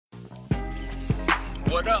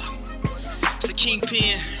What up? It's the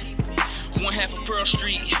KingPen, one half of Pearl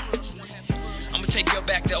Street. I'ma take y'all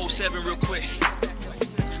back to 07 real quick.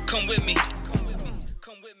 Come with me.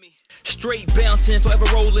 Straight bouncing, forever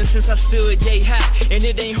rolling since I stood yay high. And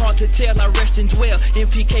it ain't hard to tell, I rest and dwell in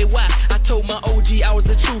PKY. I told my OG I was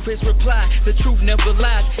the truth, his reply, the truth never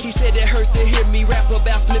lies. He said it hurt to hear me rap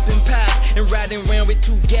about flipping pies and riding around with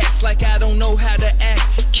two gats like I don't know how to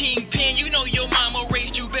act. KingPen, you know your mama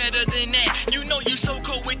raised you better than that. You know you so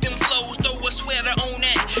cold with them flows, throw a sweater on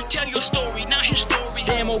that. Tell your story, not his story.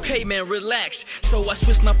 Damn okay man, relax. So I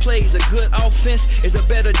switched my plays, a good offense is a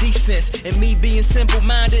better defense. And me being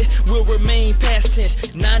simple-minded will remain past tense.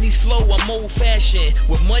 90s flow, I'm old-fashioned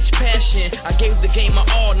with much passion. I gave the game my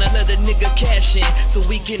all, now let a nigga cash in so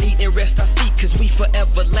we can eat and rest our feet, cause we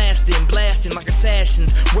forever lasting. Blasting like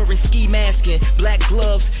assassins, wearing ski masking, black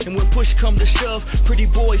gloves, and when push come to shove, pretty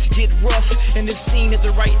boys get rough. And if seen at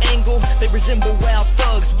the right angle, they resemble wild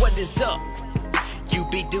thugs. What is up? You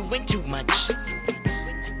be doing too much.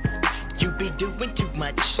 You be doing too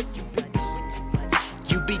much.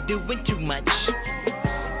 You be doing too much.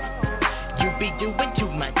 You be doing too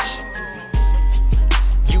much.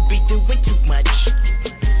 You be doing too much.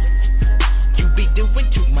 You be doing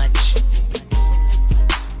too much.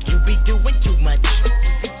 You be doing too much.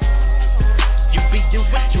 You be doing too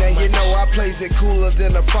much. Now you know I plays it cooler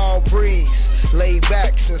than a fall breeze. Laid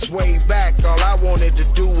back since way back, all I wanted to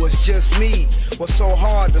do was just me. Was so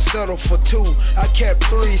hard to settle for two. I kept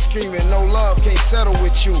three, screaming no love, can't settle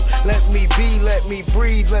with you. Let me be, let me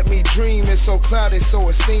breathe, let me dream. It's so cloudy, so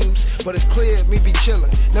it seems, but it's clear me be chillin',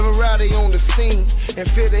 never rowdy on the scene. And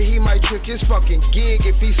fear that he might trick his fucking gig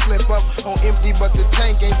if he slip up on empty. But the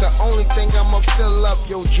tank ain't the only thing. I'ma fill up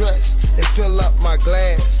your dress and fill up my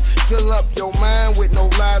glass. Fill up your mind with no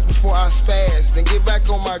lies before I spaz. Then get back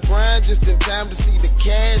on my grind just in time to see the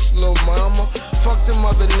cash, little mama. Fuck them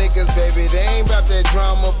other niggas, baby, they ain't about that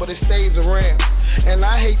drama, but it stays around. And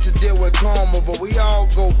I hate to deal with karma, but we all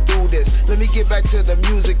go through this. Let me get back to the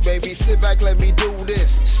music, baby, sit back, let me do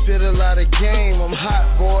this. Spit a lot of game, I'm hot,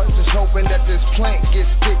 boy. Just hoping that this plank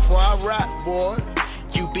gets picked before I rock, boy.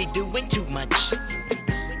 You be doing too much.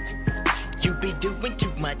 You be doing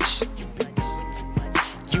too much.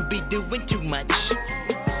 You be doing too much.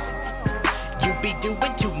 You be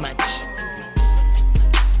doing too much.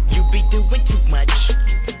 You be doing too much.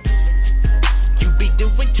 You be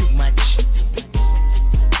doing too much.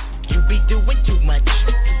 You be doing too much.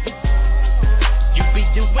 You be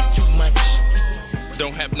doing too much.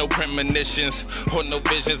 Don't have no premonitions or no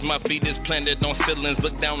visions. My feet is planted on ceilings.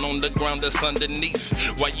 Look down on the ground that's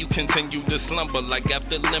underneath. While you continue to slumber like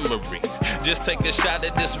after limericking. Just take a shot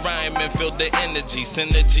at this rhyme and feel the energy.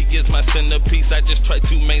 Synergy is my centerpiece. I just try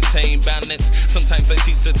to maintain balance. Sometimes I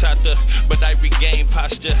teeter-totter, but I regain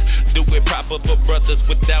posture. Do it proper for brothers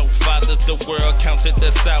without fathers. The world counted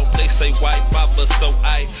us out. They say why bother? So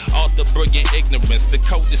I author brilliant ignorance. The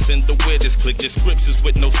coldest and the weirdest click. The scriptures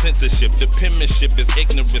with no censorship. The penmanship is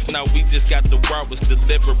ignorance. Now we just got the wireless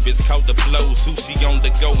deliverers. Call the flows. Sushi on the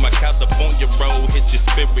go. My California roll. Hit your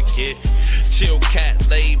spirit, kid. Chill cat,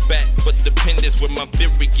 laid back, but dependence where my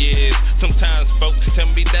theory is. Sometimes folks tell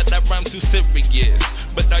me that I rhyme too serious.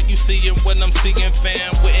 But are you seeing what I'm seeing,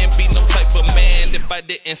 fam? Wouldn't be no type of man if I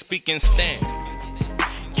didn't speak and stand.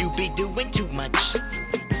 You be doing too much.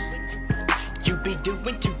 You be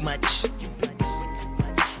doing too much.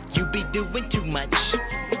 You be doing too much.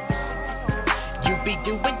 You be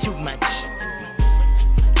doing too much.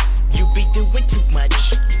 You be doing too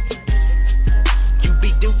much. You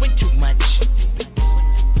be doing too much.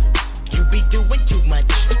 You be doing too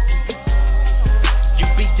much. You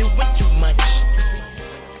be doing too much.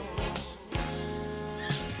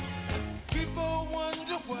 People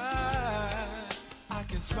wonder why I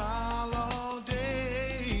can smile all